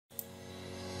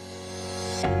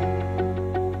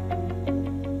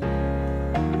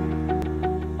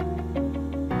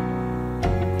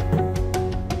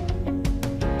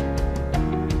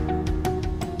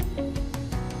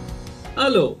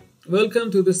Hello, welcome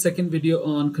to the second video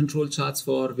on control charts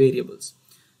for variables.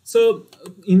 So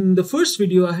in the first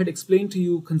video, I had explained to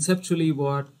you conceptually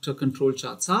what control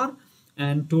charts are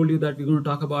and told you that we're going to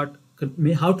talk about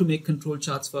how to make control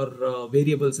charts for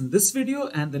variables in this video,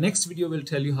 and the next video will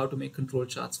tell you how to make control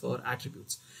charts for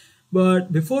attributes.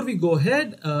 But before we go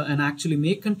ahead and actually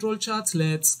make control charts,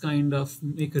 let's kind of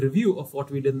make a review of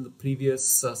what we did in the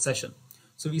previous session.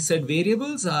 So we said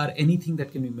variables are anything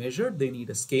that can be measured. They need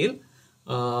a scale.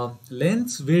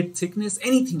 Length, width, thickness,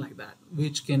 anything like that,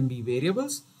 which can be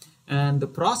variables. And the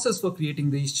process for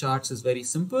creating these charts is very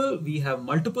simple. We have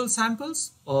multiple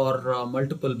samples or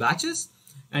multiple batches,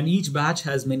 and each batch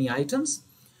has many items.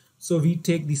 So we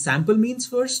take the sample means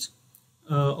first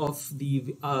of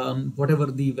the whatever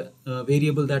the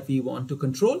variable that we want to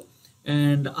control.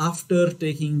 And after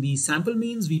taking the sample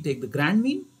means, we take the grand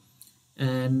mean.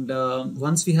 And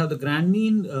once we have the grand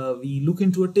mean, we look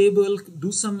into a table,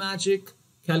 do some magic,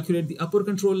 calculate the upper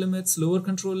control limits, lower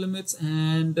control limits,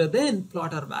 and then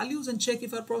plot our values and check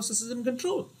if our process is in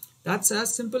control. That's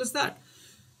as simple as that.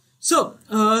 So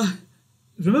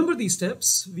remember these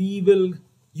steps. We will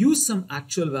use some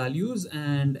actual values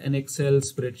and an Excel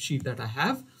spreadsheet that I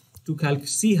have to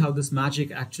see how this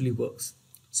magic actually works.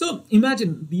 So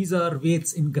imagine these are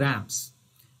weights in grams.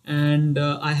 And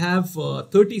I have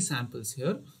 30 samples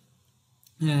here,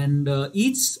 and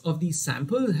each of these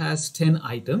samples has 10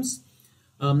 items.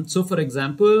 So for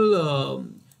example,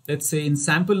 let's say in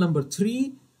sample number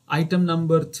 3, item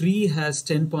number 3 has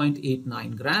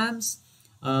 10.89 grams.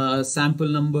 Sample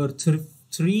number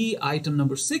 3, item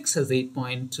number 6 has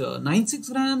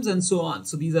 8.96 grams, and so on.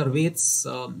 So these are weights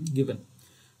given.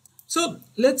 So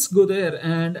let's go there,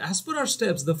 and as per our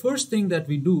steps, the first thing that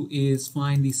we do is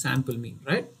find the sample mean,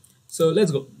 right? So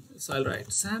let's go. So I'll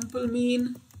write sample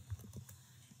mean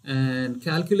and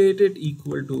calculate it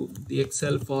equal to the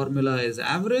Excel formula is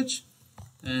average,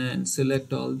 and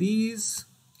select all these,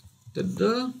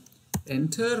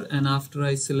 enter, and after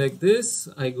I select this,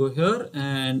 I go here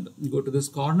and go to this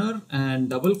corner and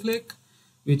double click,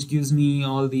 which gives me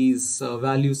all these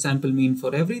values, sample mean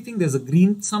for everything. There's a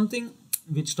green something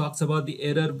which talks about the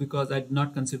error because I did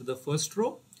not consider the first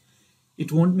row.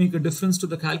 It won't make a difference to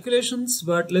the calculations,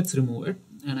 but let's remove it,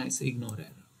 and I say ignore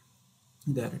error.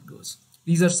 There it goes.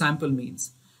 These are sample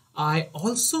means. I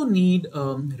also need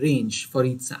range for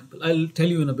each sample. I'll tell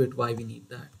you in a bit why we need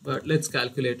that, but let's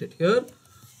calculate it here.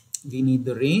 We need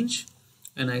the range,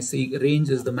 and I say range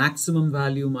is the maximum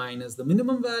value minus the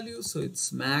minimum value, so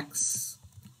it's max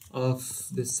of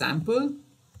this sample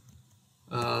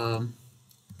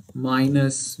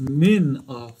minus min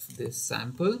of this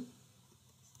sample,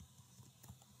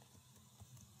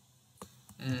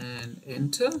 and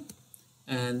enter.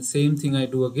 And same thing I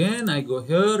do again. I go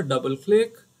here, double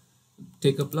click,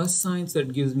 take a plus sign, so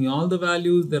it gives me all the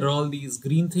values. There are all these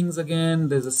green things again.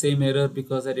 There's the same error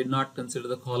because I did not consider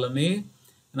the column A,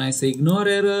 and I say ignore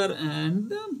error,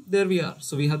 and there we are.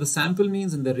 So we have the sample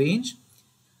means and the range,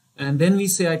 and then we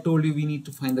say, I told you we need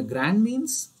to find the grand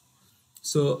means.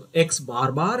 So X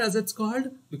bar bar, as it's called,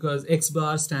 because X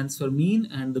bar stands for mean,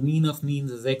 and the mean of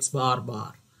means is X bar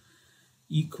bar,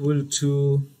 equal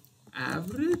to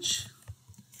average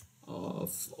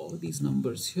of all these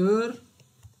numbers here.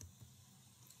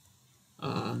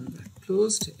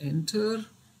 Closed, enter,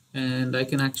 and I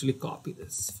can actually copy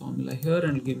this formula here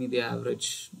and give me the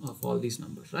average of all these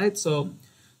numbers, right? So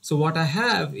what I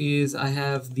have is I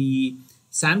have the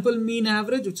sample mean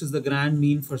average, which is the grand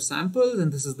mean for samples,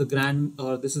 and this is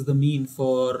the this is the mean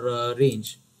for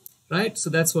range, right? So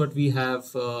that's what we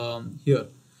have here.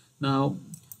 Now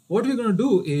what we're going to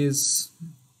do is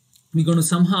we're going to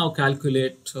somehow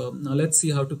calculate. Now let's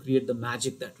see how to create the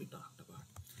magic that we talked about.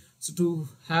 So to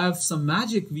have some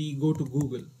magic, we go to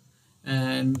Google,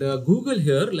 and Google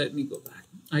here, let me go back.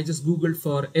 I just Googled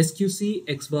for SQC,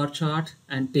 X bar chart,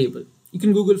 and table. You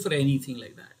can Google for anything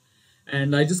like that.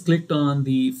 And I just clicked on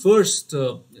the first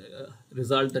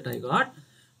result that I got.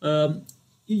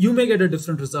 You may get a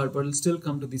different result, but it'll still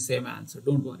come to the same answer.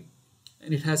 Don't worry.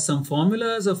 And it has some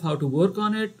formulas of how to work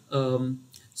on it.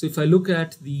 So if I look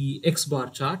at the X bar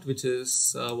chart, which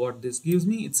is what this gives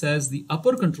me, it says the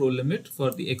upper control limit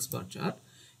for the X bar chart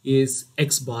is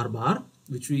X bar bar,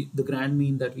 which the grand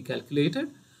mean that we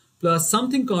calculated, plus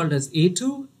something called as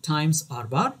A2 times R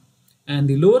bar. And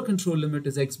the lower control limit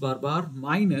is X bar bar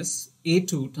minus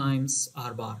A2 times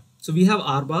R bar. So we have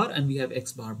R bar and we have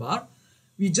X bar bar.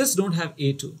 We just don't have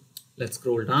A2. Let's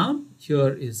scroll down.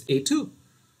 Here is A2.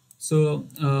 So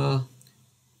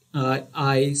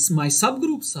my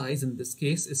subgroup size in this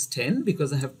case is 10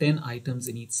 because I have 10 items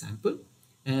in each sample,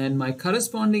 and my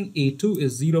corresponding A2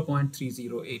 is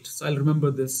 0.308. So I'll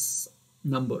remember this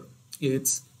number.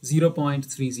 It's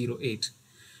 0.308.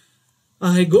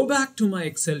 I go back to my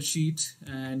Excel sheet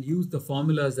and use the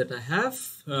formulas that I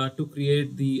have to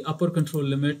create the upper control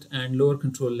limit and lower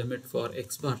control limit for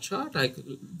X bar chart. I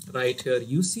write here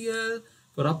UCL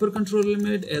for upper control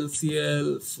limit,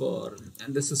 LCL for,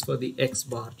 and this is for the X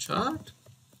bar chart.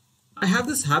 I have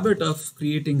this habit of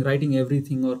writing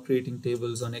everything or creating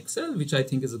tables on Excel, which I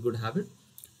think is a good habit,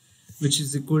 which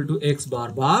is equal to X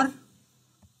bar bar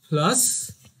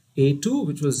plus A2,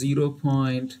 which was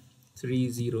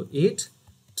 0.308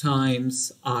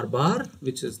 times R bar,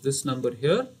 which is this number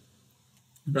here,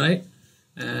 right?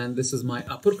 And this is my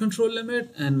upper control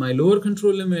limit, and my lower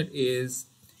control limit is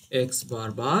X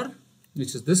bar bar,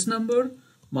 which is this number,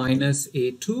 minus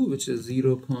A2, which is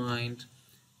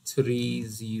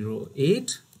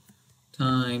 0.308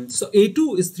 times, so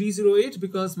A2 is 308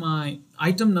 because my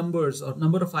item numbers or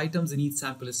number of items in each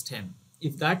sample is 10.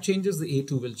 If that changes, the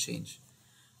A2 will change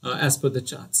as per the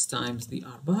charts, times the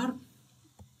R bar.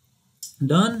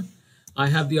 Done. I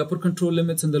have the upper control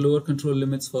limits and the lower control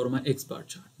limits for my X bar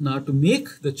chart. Now to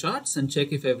make the charts and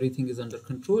check if everything is under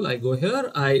control, I go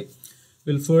here. I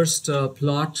will first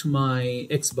plot my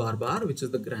X bar bar, which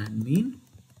is the grand mean,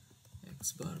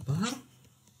 X bar bar,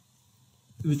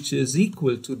 which is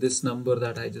equal to this number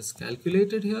that I just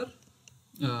calculated here,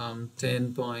 10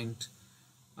 point,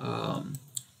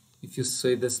 if you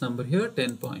say this number here,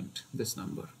 10 point, this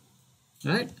number,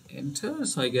 right? Enter.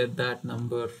 So I get that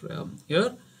number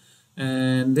here,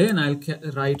 and then I'll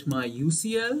write my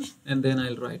UCL, and then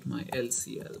I'll write my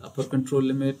LCL, upper control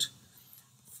limit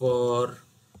for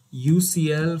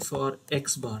UCL for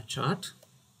X bar chart,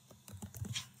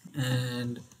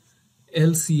 and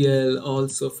LCL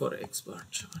also for X bar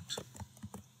chart.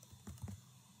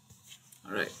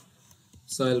 All right,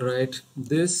 so I'll write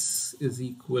this is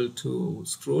equal to,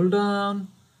 scroll down,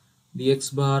 the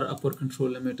X bar upper control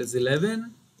limit is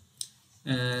 11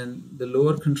 and the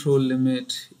lower control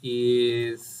limit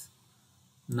is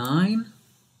 9.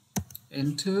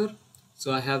 Enter.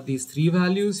 So I have these three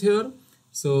values here.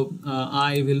 So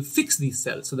I will fix these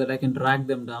cells so that I can drag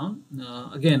them down.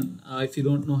 Again, if you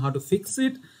don't know how to fix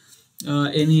it,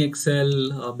 any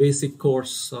Excel basic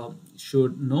course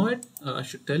should know it,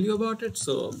 should tell you about it.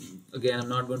 So again, I'm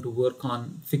not going to work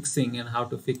on fixing and how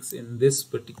to fix in this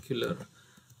particular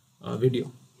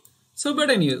video. So, but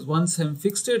anyways, once I'm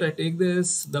fixed it, I take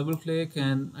this, double click,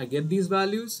 and I get these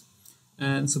values.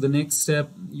 And so the next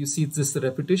step, you see it's just a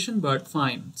repetition, but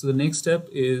fine. So the next step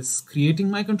is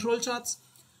creating my control charts.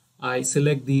 I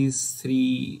select these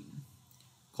three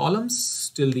columns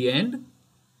till the end.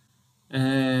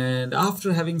 And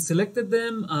after having selected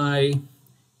them, I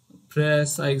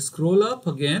scroll up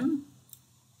again,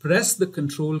 press the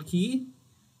control key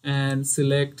and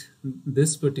select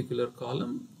this particular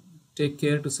column. Take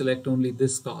care to select only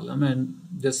this column, and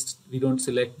just we don't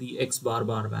select the X bar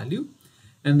value.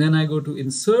 And then I go to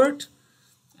insert,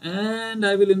 and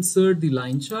I will insert the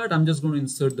line chart. I'm just going to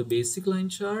insert the basic line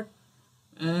chart.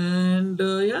 And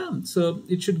yeah, so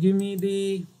it should give me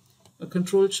the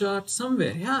control chart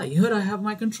somewhere. Yeah, here I have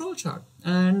my control chart.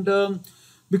 And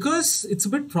because it's a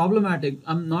bit problematic,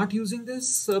 I'm not using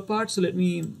this part. So let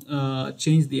me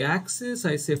change the axis.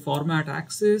 I say format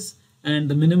axis, and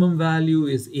the minimum value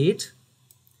is 8.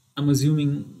 I'm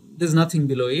assuming there's nothing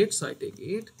below 8, so I take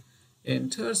 8.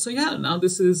 Enter. So yeah, now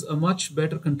this is a much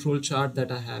better control chart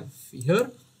that I have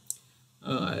here.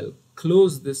 I'll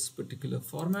close this particular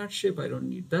format shape. I don't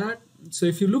need that. So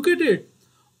if you look at it,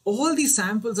 all these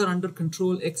samples are under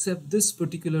control except this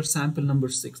particular sample number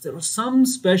 6. There was some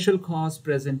special cause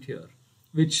present here,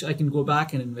 which I can go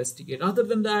back and investigate. Other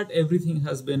than that, everything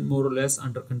has been more or less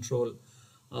under control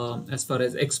as far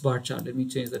as X bar chart. Let me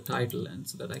change the title and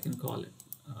so that I can call it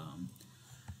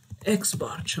X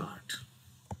bar chart.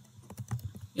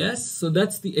 Yes, so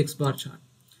that's the X bar chart.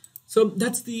 So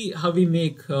that's how we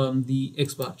make the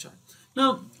X bar chart.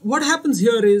 Now, what happens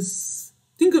here is,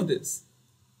 think of this.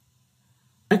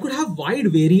 I could have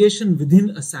wide variation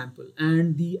within a sample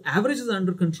and the average is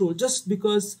under control just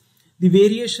because the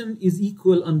variation is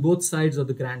equal on both sides of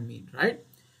the grand mean, right?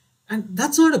 And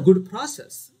that's not a good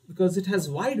process because it has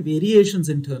wide variations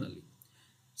internally.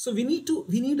 So we need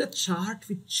a chart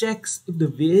which checks if the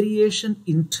variation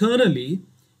internally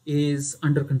is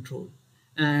under control.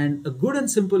 And a good and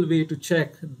simple way to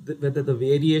check whether the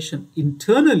variation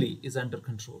internally is under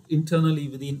control, internally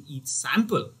within each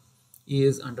sample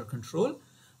is under control,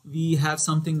 we have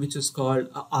something which is called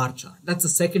a R chart. That's the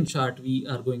second chart we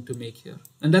are going to make here.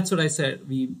 And that's what I said.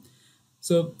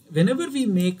 So whenever we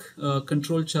make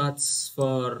control charts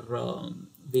for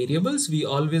variables, we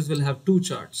always will have two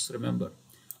charts, remember.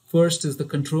 First is the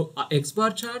control X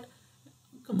bar chart.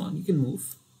 Come on, you can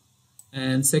move.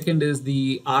 And second is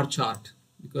the R chart,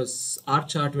 because R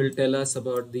chart will tell us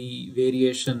about the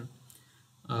variation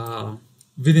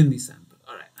within the sample.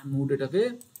 All right, I moved it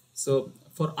away. So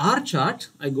for R chart,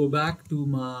 I go back to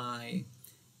my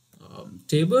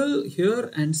table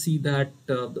here and see that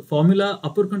the formula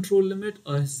upper control limit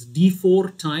is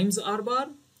D4 times R bar,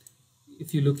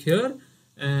 if you look here,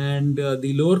 and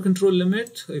the lower control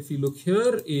limit, if you look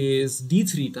here, is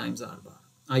D3 times R bar.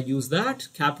 I use that,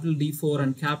 capital D4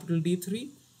 and capital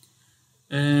D3,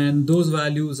 and those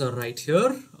values are right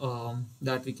here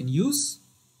that we can use.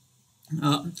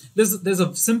 There's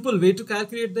a simple way to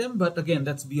calculate them, but again,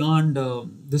 that's beyond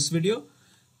this video.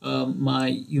 My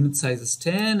unit size is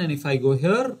 10, and if I go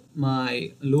here,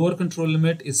 my lower control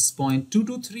limit is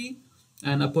 0.223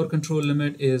 and upper control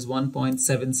limit is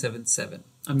 1.777.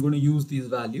 I'm going to use these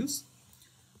values.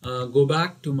 Go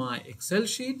back to my Excel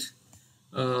sheet,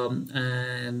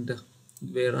 and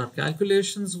where our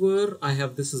calculations were, I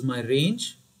have, this is my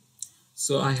range.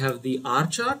 So I have the R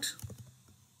chart.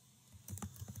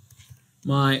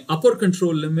 My upper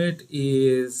control limit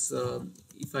is,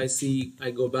 if I see, I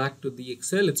go back to the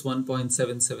Excel, it's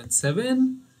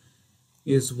 1.777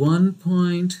 is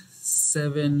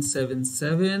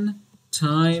 1.777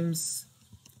 times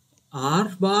R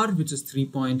bar, which is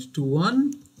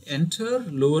 3.21, enter.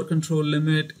 Lower control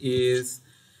limit is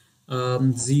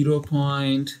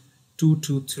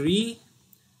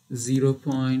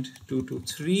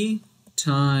 0.223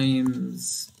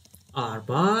 times R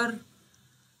bar.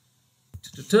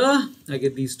 I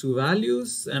get these two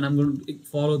values, and I'm going to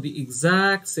follow the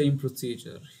exact same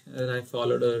procedure that I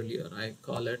followed earlier. I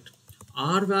call it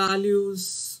R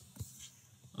values,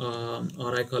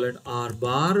 or I call it R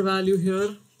bar value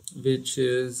here, which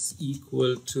is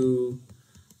equal to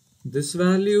this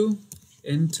value,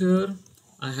 enter.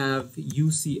 I have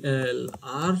UCL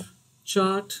R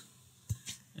chart,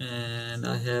 and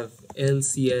I have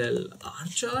LCL R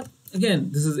chart.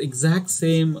 Again, this is exact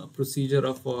same procedure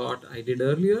of what I did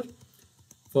earlier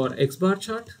for X bar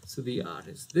chart. So the R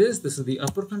is this is the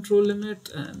upper control limit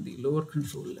and the lower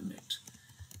control limit.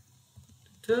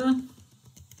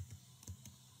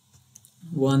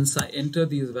 Once I enter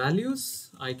these values,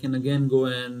 I can again go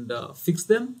and fix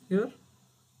them here.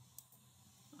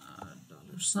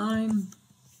 $sign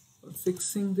for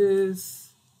fixing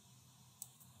this.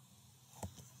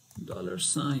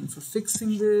 $sign for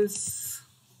fixing this.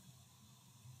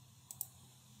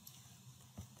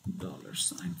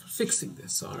 $sign for fixing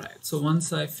this. All right, so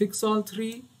once I fix all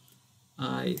three,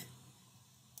 I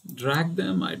drag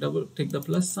them, I take the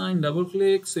plus sign, double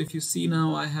click. So if you see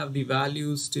now, I have the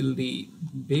values till the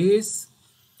base.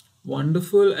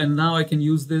 Wonderful. And now I can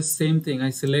use this same thing. I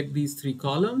select these three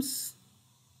columns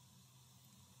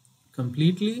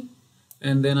completely,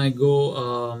 and then I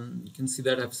go, you can see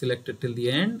that I've selected till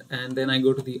the end, and then I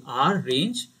go to the R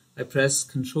range. I press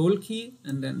Control key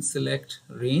and then select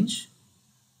range,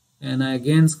 and I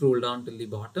again scroll down till the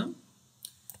bottom.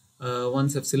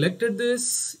 Once I've selected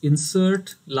this,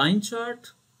 insert line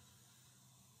chart,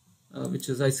 which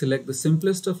is, I select the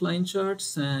simplest of line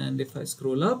charts, and if I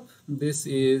scroll up, this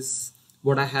is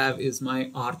what I have is my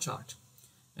R chart,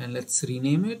 and let's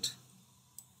rename it.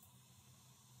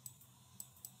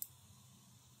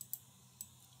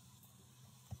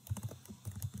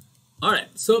 All right,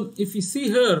 so if you see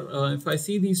here, if I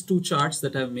see these two charts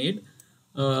that I've made,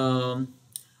 R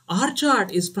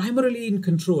chart is primarily in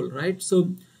control, right?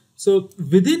 So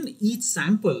within each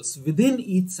sample,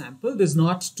 there's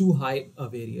not too high a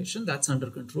variation. That's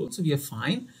under control, so we are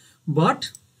fine.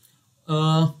 But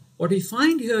what we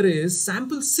find here is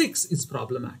sample 6 is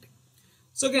problematic.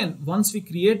 So again, once we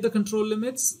create the control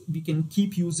limits, we can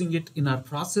keep using it in our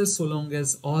process so long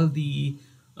as all the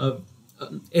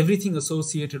everything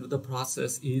associated with the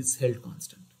process is held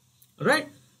constant. All right.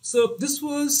 So this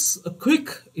was a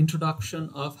quick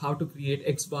introduction of how to create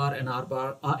X bar and R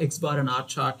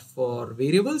chart for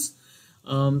variables.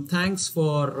 Thanks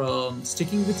for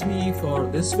sticking with me for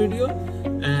this video,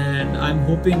 and I'm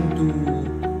hoping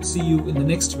to see you in the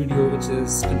next video, which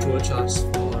is control charts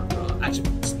for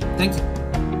attributes. Thank you.